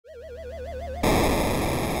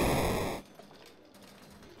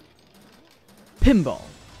Pinball,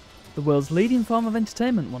 the world's leading form of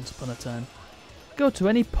entertainment once upon a time. Go to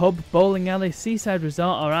any pub, bowling alley, seaside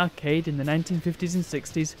resort or arcade in the 1950s and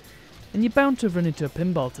 60s and you're bound to have run into a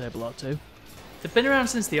pinball table or two. They've been around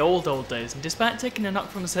since the old days, and despite taking a knock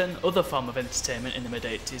from a certain other form of entertainment in the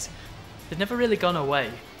mid-80s, they've never really gone away.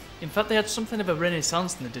 In fact, they had something of a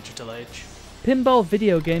renaissance in the digital age. Pinball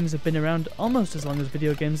video games have been around almost as long as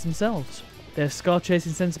video games themselves. Their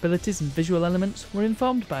score-chasing sensibilities and visual elements were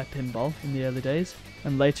informed by pinball in the early days,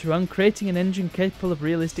 and later on creating an engine capable of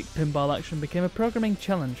realistic pinball action became a programming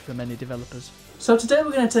challenge for many developers. So today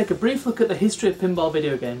we're going to take a brief look at the history of pinball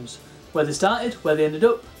video games, where they started, where they ended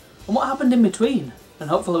up, and what happened in between, and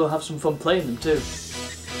hopefully we'll have some fun playing them too.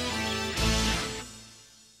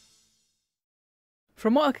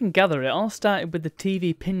 From what I can gather, it all started with the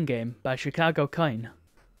TV Pingame by Chicago Coin,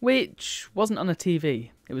 which wasn't on a TV,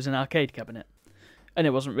 it was an arcade cabinet. And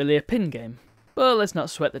it wasn't really a pin game, but let's not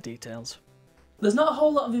sweat the details. There's not a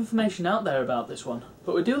whole lot of information out there about this one,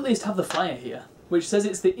 but we do at least have the flyer here, which says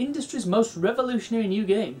it's the industry's most revolutionary new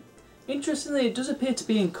game. Interestingly, it does appear to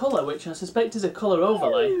be in colour, which I suspect is a colour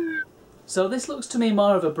overlay. So this looks to me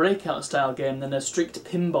more of a breakout style game than a strict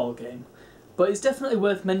pinball game, but it's definitely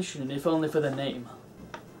worth mentioning if only for the name.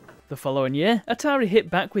 The following year, Atari hit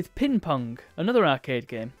back with Pong, another arcade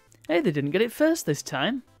game. Hey, they didn't get it first this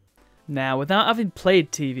time. Now, without having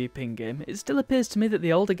played TV Pingame, it still appears to me that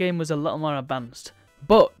the older game was a little more advanced.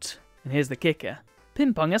 But, and here's the kicker,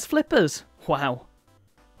 Pong has flippers! Wow.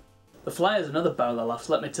 The flyer's another barrel of laughs,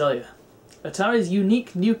 let me tell you. Atari's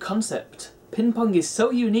unique new concept. Pong is so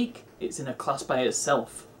unique, it's in a class by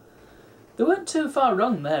itself. They weren't too far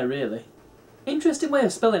wrong there, really. Interesting way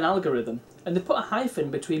of spelling algorithm, and they put a hyphen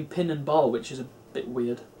between pin and ball, which is a bit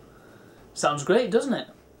weird. Sounds great, doesn't it?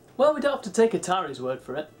 Well, we don't have to take Atari's word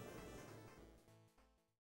for it.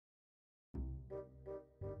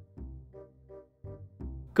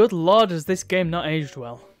 Good lord, has this game not aged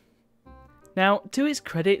well. Now, to its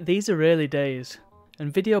credit, these are early days,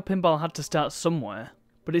 and video pinball had to start somewhere,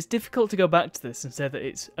 but it's difficult to go back to this and say that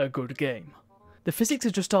it's a good game. The physics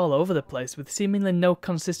are just all over the place with seemingly no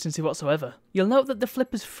consistency whatsoever. You'll note that the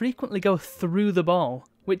flippers frequently go through the ball,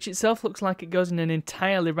 which itself looks like it goes in an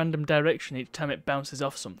entirely random direction each time it bounces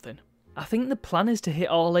off something. I think the plan is to hit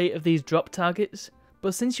all 8 of these drop targets,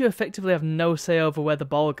 but since you effectively have no say over where the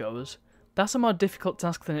ball goes, that's a more difficult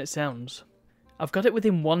task than it sounds. I've got it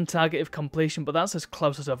within 1 target of completion, but that's as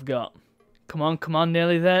close as I've got. Come on,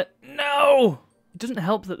 nearly there. No! It doesn't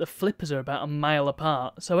help that the flippers are about a mile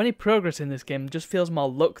apart, so any progress in this game just feels more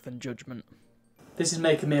luck than judgment. This is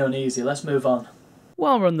making me uneasy, let's move on.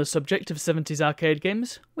 While we're on the subject of 70s arcade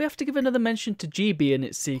games, we have to give another mention to GB and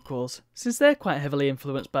its sequels, since they're quite heavily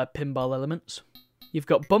influenced by pinball elements. You've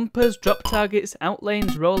got bumpers, drop targets,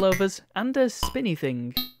 outlanes, rollovers, and a spinny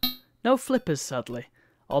thing. No flippers sadly,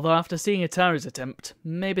 although after seeing Atari's attempt,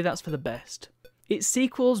 maybe that's for the best. Its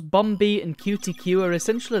sequels, Bomb Beat and QTQ, are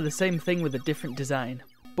essentially the same thing with a different design.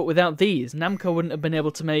 But without these, Namco wouldn't have been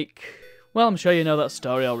able to make... well, I'm sure you know that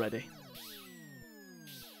story already.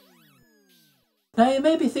 Now you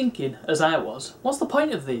may be thinking, as I was, what's the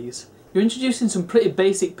point of these? You're introducing some pretty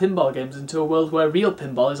basic pinball games into a world where real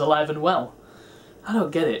pinball is alive and well. I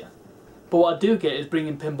don't get it. But what I do get is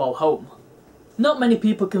bringing pinball home. Not many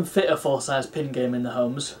people can fit a full-size pin game in their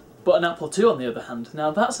homes, but an Apple II on the other hand,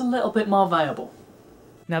 now that's a little bit more viable.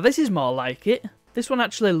 Now this is more like it. This one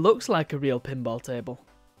actually looks like a real pinball table.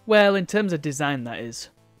 Well, in terms of design that is.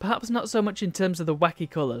 Perhaps not so much in terms of the wacky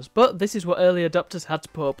colours, but this is what early adopters had to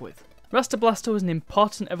put up with. Raster Blaster was an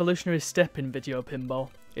important evolutionary step in video pinball.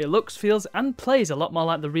 It looks, feels and plays a lot more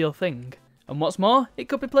like the real thing. And what's more, it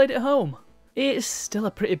could be played at home. It's still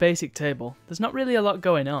a pretty basic table, there's not really a lot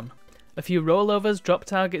going on. A few rollovers, drop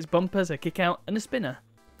targets, bumpers, a kick out and a spinner.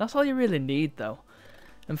 That's all you really need though.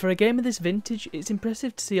 And for a game of this vintage, it's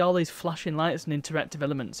impressive to see all these flashing lights and interactive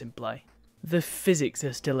elements in play. The physics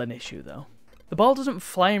are still an issue though. The ball doesn't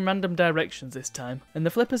fly in random directions this time, and the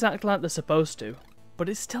flippers act like they're supposed to, but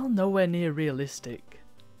it's still nowhere near realistic.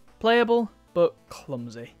 Playable, but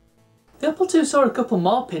clumsy. The Apple II saw a couple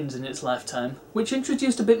more pins in its lifetime, which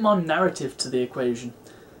introduced a bit more narrative to the equation.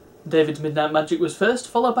 David's Midnight Magic was first,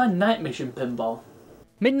 followed by Night Mission Pinball.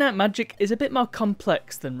 Midnight Magic is a bit more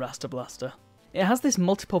complex than Raster Blaster. It has this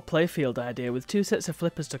multiple playfield idea with 2 sets of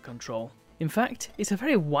flippers to control. In fact, it's a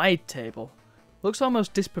very wide table. Looks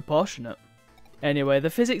almost disproportionate. Anyway, the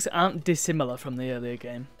physics aren't dissimilar from the earlier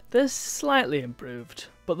game. They're slightly improved,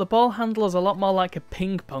 but the ball handle is a lot more like a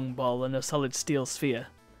ping pong ball than a solid steel sphere.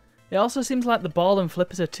 It also seems like the ball and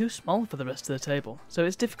flippers are too small for the rest of the table, so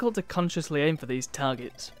it's difficult to consciously aim for these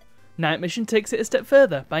targets. Night Mission takes it a step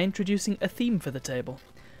further by introducing a theme for the table.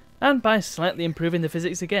 and by slightly improving the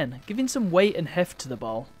physics again, giving some weight and heft to the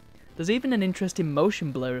ball. There's even an interesting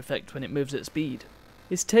motion blur effect when it moves at speed.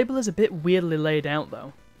 Its table is a bit weirdly laid out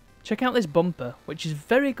though. Check out this bumper, which is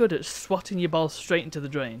very good at swatting your ball straight into the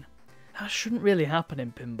drain. That shouldn't really happen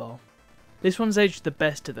in pinball. This one's aged the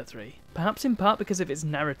best of the three, perhaps in part because of its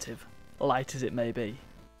narrative, light as it may be.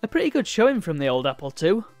 A pretty good showing from the old Apple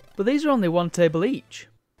II, but these are only one table each.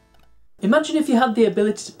 Imagine if you had the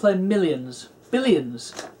ability to play millions,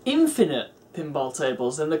 billions, infinite pinball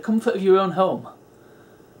tables in the comfort of your own home.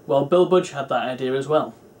 Well, Bill Budge had that idea as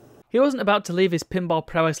well. He wasn't about to leave his pinball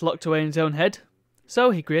prowess locked away in his own head,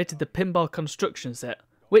 so he created the Pinball Construction Set,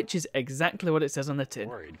 which is exactly what it says on the tin.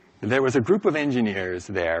 There was a group of engineers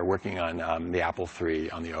there working on the Apple III,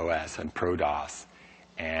 on the OS, and Pro-DOS,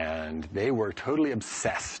 and they were totally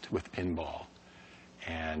obsessed with pinball.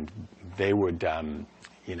 And they would,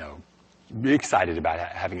 you know, be excited about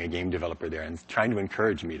having a game developer there and trying to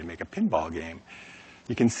encourage me to make a pinball game.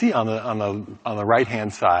 You can see on the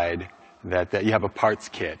right-hand side that you have a parts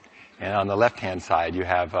kit, and on the left-hand side you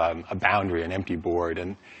have a boundary, an empty board,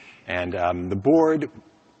 and the board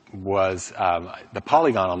was the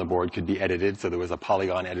polygon on the board could be edited, so there was a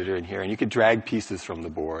polygon editor in here, and you could drag pieces from the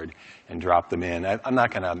board and drop them in. I'm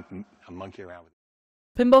not going to monkey around with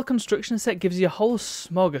it. Pinball Construction Set gives you a whole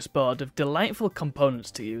smorgasbord of delightful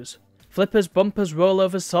components to use. Flippers, bumpers,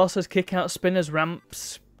 rollovers, saucers, kickouts, spinners,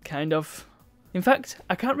 ramps, kind of. In fact,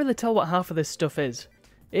 I can't really tell what half of this stuff is.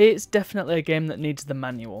 It's definitely a game that needs the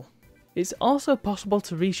manual. It's also possible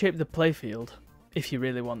to reshape the playfield, if you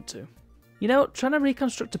really want to. You know, trying to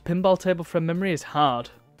reconstruct a pinball table from memory is hard.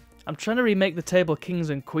 I'm trying to remake the table kings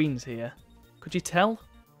and queens here. Could you tell?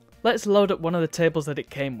 Let's load up one of the tables that it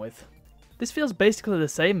came with. This feels basically the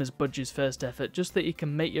same as Budge's first effort, just that you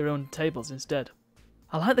can make your own tables instead.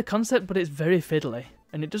 I like the concept, but it's very fiddly,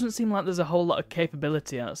 and it doesn't seem like there's a whole lot of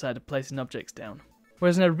capability outside of placing objects down.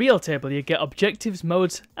 Whereas in a real table you get objectives,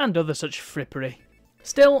 modes, and other such frippery.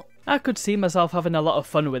 Still, I could see myself having a lot of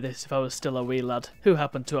fun with this if I was still a wee lad who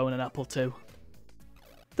happened to own an Apple II.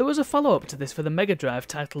 There was a follow-up to this for the Mega Drive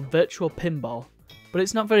titled Virtual Pinball, but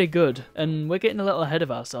it's not very good, and we're getting a little ahead of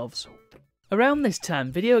ourselves. Around this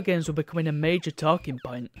time, video games were becoming a major talking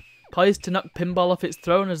point. Poised to knock pinball off its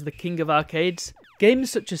throne as the king of arcades, games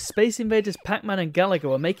such as Space Invaders, Pac-Man and Galaga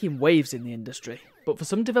were making waves in the industry. But for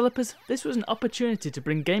some developers, this was an opportunity to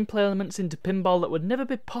bring gameplay elements into pinball that would never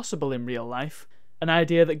be possible in real life, an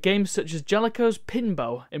idea that games such as Jaleco's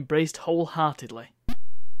Pinbo embraced wholeheartedly.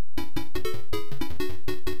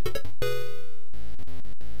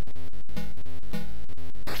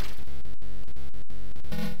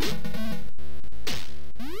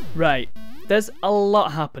 Right, there's a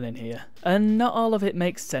lot happening here, and not all of it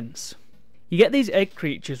makes sense. You get these egg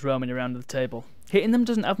creatures roaming around the table. Hitting them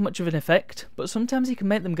doesn't have much of an effect, but sometimes you can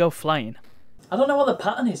make them go flying. I don't know what the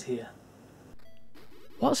pattern is here.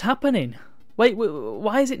 What's happening? Wait,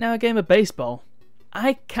 why is it now a game of baseball?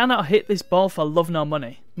 I cannot hit this ball for love nor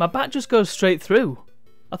money. My bat just goes straight through.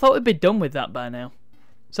 I thought we'd be done with that by now.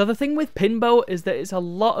 So the thing with Pinbo is that it's a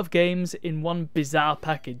lot of games in one bizarre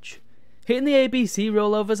package. Hitting the ABC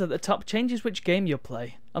rollovers at the top changes which game you'll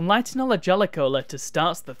play, and lighting all the Jaleco letters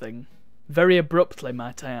starts the thing. Very abruptly,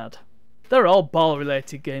 might I add. They're all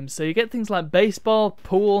ball-related games, so you get things like baseball,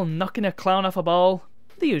 pool, knocking a clown off a ball,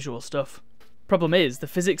 the usual stuff. Problem is, the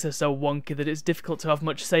physics are so wonky that it's difficult to have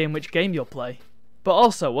much say in which game you'll play. But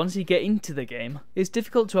also, once you get into the game, it's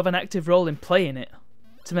difficult to have an active role in playing it.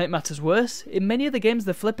 To make matters worse, in many of the games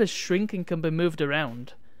the flippers shrink and can be moved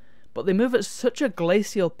around. But they move at such a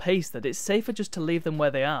glacial pace that it's safer just to leave them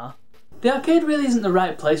where they are. The arcade really isn't the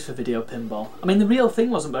right place for video pinball. I mean, the real thing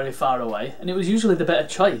wasn't very far away, and it was usually the better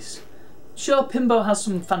choice. Sure, Pinbo has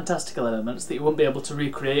some fantastical elements that you won't be able to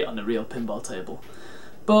recreate on a real pinball table.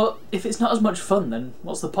 But if it's not as much fun, then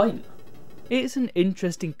what's the point? It's an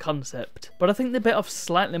interesting concept, but I think they bit off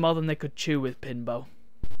slightly more than they could chew with Pinbo.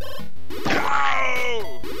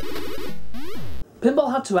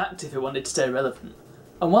 Pinball had to act if it wanted to stay relevant.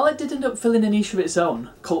 And while it did end up filling a niche of its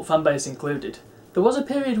own, cult fanbase included, there was a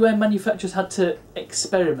period where manufacturers had to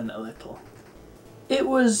experiment a little. It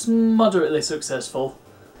was moderately successful,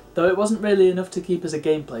 though it wasn't really enough to keep as a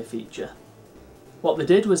gameplay feature. What they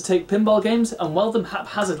did was take pinball games and weld them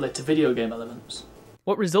haphazardly to video game elements.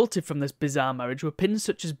 What resulted from this bizarre marriage were pins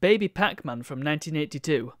such as Baby Pac-Man from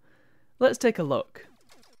 1982. Let's take a look.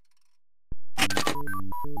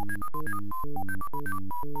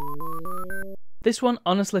 This one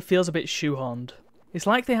honestly feels a bit shoehorned. It's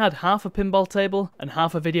like they had half a pinball table and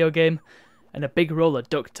half a video game and a big roll of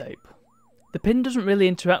duct tape. The pin doesn't really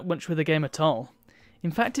interact much with the game at all. In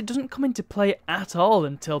fact, it doesn't come into play at all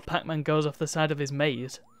until Pac-Man goes off the side of his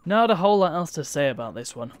maze. Not a whole lot else to say about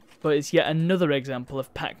this one, but it's yet another example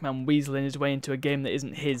of Pac-Man weaseling his way into a game that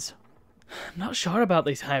isn't his. I'm not sure about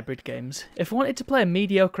these hybrid games. If I wanted to play a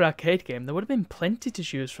mediocre arcade game, there would have been plenty to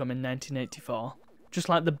choose from in 1984. Just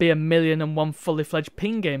like there'd be 1,000,001 fully fledged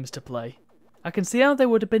Ping games to play. I can see how they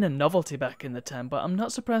would have been a novelty back in the time, but I'm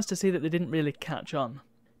not surprised to see that they didn't really catch on.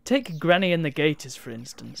 Take Granny and the Gators for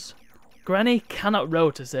instance. Granny cannot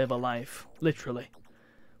row to save her life, literally.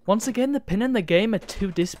 Once again, the pin and the game are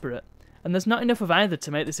too disparate, and there's not enough of either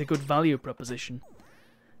to make this a good value proposition.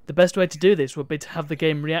 The best way to do this would be to have the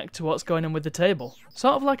game react to what's going on with the table,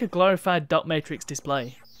 sort of like a glorified dot matrix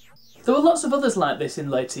display. There were lots of others like this in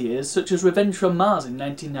later years, such as Revenge from Mars in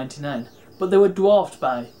 1999, but they were dwarfed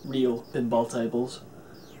by real pinball tables.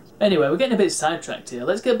 Anyway, we're getting a bit sidetracked here,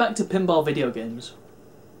 let's get back to pinball video games.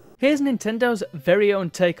 Here's Nintendo's very own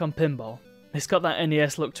take on pinball. It's got that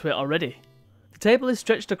NES look to it already. The table is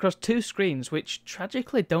stretched across two screens which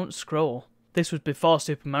tragically don't scroll. This was before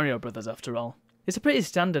Super Mario Bros. After all. It's a pretty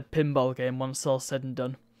standard pinball game once all said and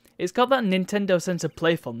done. It's got that Nintendo sense of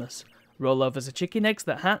playfulness. Rollovers are chicken eggs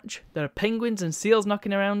that hatch, there are penguins and seals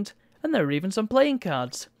knocking around, and there are even some playing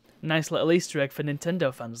cards. Nice little Easter egg for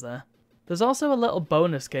Nintendo fans there. There's also a little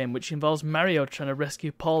bonus game which involves Mario trying to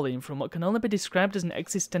rescue Pauline from what can only be described as an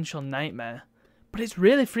existential nightmare. But it's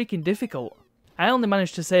really freaking difficult. I only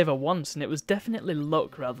managed to save her once and it was definitely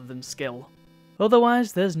luck rather than skill.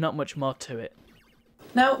 Otherwise, there's not much more to it.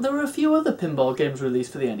 Now, there were a few other pinball games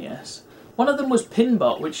released for the NES. One of them was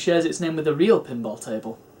Pinbot, which shares its name with a real pinball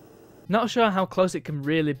table. Not sure how close it can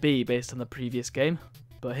really be based on the previous game,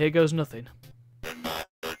 but here goes nothing.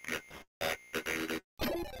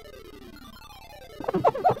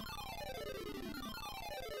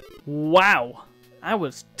 Wow! I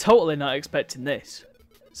was totally not expecting this.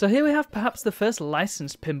 So here we have perhaps the first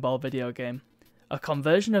licensed pinball video game. A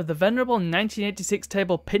conversion of the venerable 1986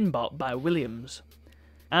 table Pinbot by Williams.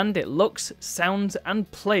 And it looks, sounds and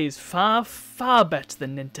plays far, far better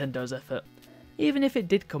than Nintendo's effort, even if it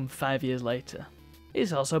did come 5 years later.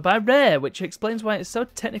 It's also by Rare, which explains why it's so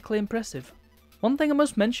technically impressive. One thing I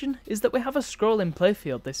must mention is that we have a scrolling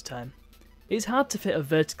playfield this time. It's hard to fit a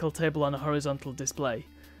vertical table on a horizontal display,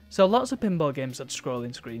 so lots of pinball games had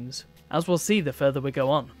scrolling screens, as we'll see the further we go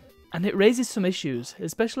on. And it raises some issues,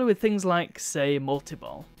 especially with things like, say,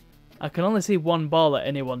 multi-ball. I can only see one ball at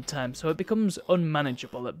any one time, so it becomes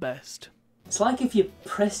unmanageable at best. It's like if you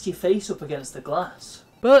pressed your face up against the glass.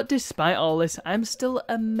 But despite all this, I'm still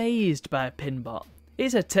amazed by Pinbot.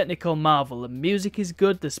 It's a technical marvel, the music is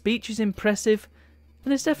good, the speech is impressive,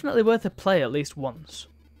 and it's definitely worth a play at least once.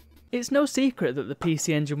 It's no secret that the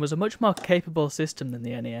PC Engine was a much more capable system than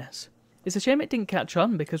the NES. It's a shame it didn't catch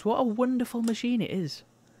on, because what a wonderful machine it is.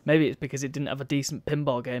 Maybe it's because it didn't have a decent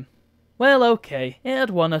pinball game. Well, okay, it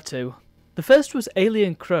had one or two. The first was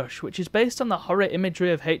Alien Crush, which is based on the horror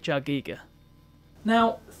imagery of H.R. Giger.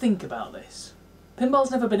 Now, think about this.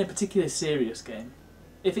 Pinball's never been a particularly serious game.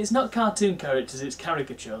 If it's not cartoon characters, it's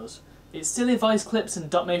caricatures. It's silly voice clips and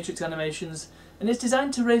dot matrix animations, and it's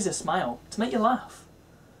designed to raise a smile, to make you laugh.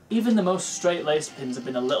 Even the most straight-laced pins have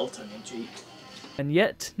been a little tongue-in-cheek. And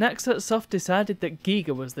yet, Naxat Soft decided that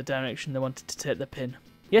Giga was the direction they wanted to take the pin.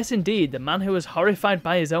 Yes indeed, the man who was horrified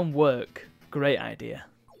by his own work. Great idea.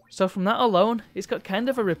 So from that alone, it's got kind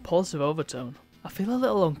of a repulsive overtone. I feel a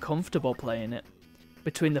little uncomfortable playing it.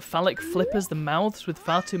 Between the phallic flippers, the mouths with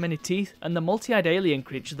far too many teeth, and the multi-eyed alien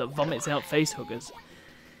creature that vomits out facehuggers.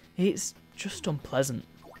 It's just unpleasant.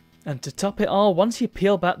 And to top it all, once you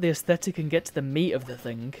peel back the aesthetic and get to the meat of the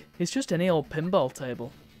thing, it's just any old pinball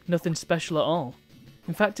table. Nothing special at all.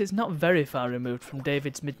 In fact, it's not very far removed from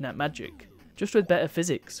David's Midnight Magic. Just with better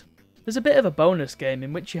physics. There's a bit of a bonus game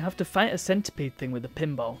in which you have to fight a centipede thing with a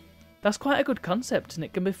pinball. That's quite a good concept and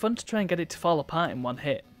it can be fun to try and get it to fall apart in one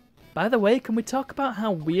hit. By the way, can we talk about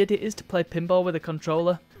how weird it is to play pinball with a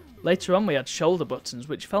controller? Later on we had shoulder buttons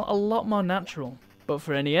which felt a lot more natural. But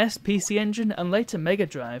for NES, PC Engine and later Mega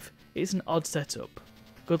Drive, it's an odd setup.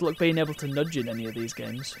 Good luck being able to nudge in any of these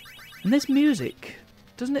games. And this music,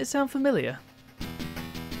 doesn't it sound familiar?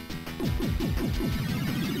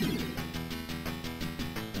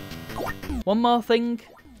 One more thing,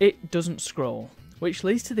 it doesn't scroll, which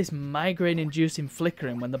leads to this migraine-inducing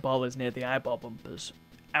flickering when the ball is near the eyeball bumpers.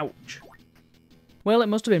 Ouch. Well, it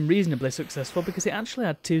must have been reasonably successful because it actually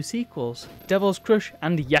had two sequels, Devil's Crush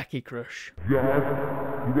and Yaki Crush.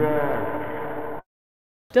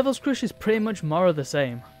 Devil's Crush is pretty much more of the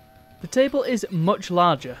same. The table is much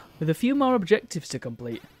larger, with a few more objectives to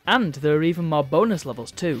complete, and there are even more bonus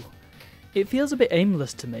levels too. It feels a bit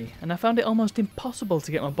aimless to me, and I found it almost impossible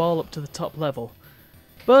to get my ball up to the top level,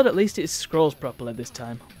 but at least it scrolls properly this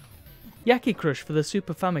time. Yaki Crush for the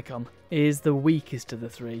Super Famicom is the weakest of the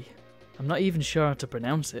three. I'm not even sure how to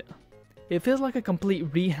pronounce it. It feels like a complete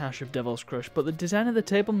rehash of Devil's Crush, but the design of the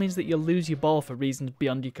table means that you'll lose your ball for reasons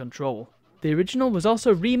beyond your control. The original was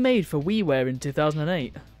also remade for WiiWare in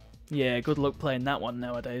 2008. Yeah, good luck playing that one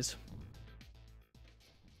nowadays.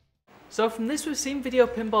 So from this we've seen Video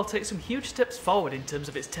Pinball take some huge steps forward in terms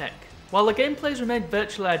of its tech. While the gameplays remained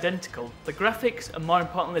virtually identical, the graphics and more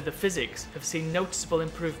importantly the physics have seen noticeable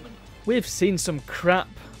improvement. We've seen some crap,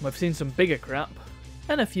 we've seen some bigger crap,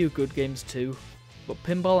 and a few good games too. But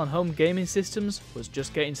pinball on home gaming systems was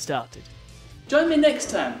just getting started. Join me next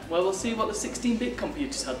time where we'll see what the 16-bit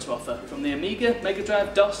computers had to offer from the Amiga, Mega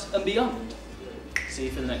Drive, DOS and beyond. See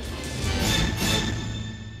you for the next one.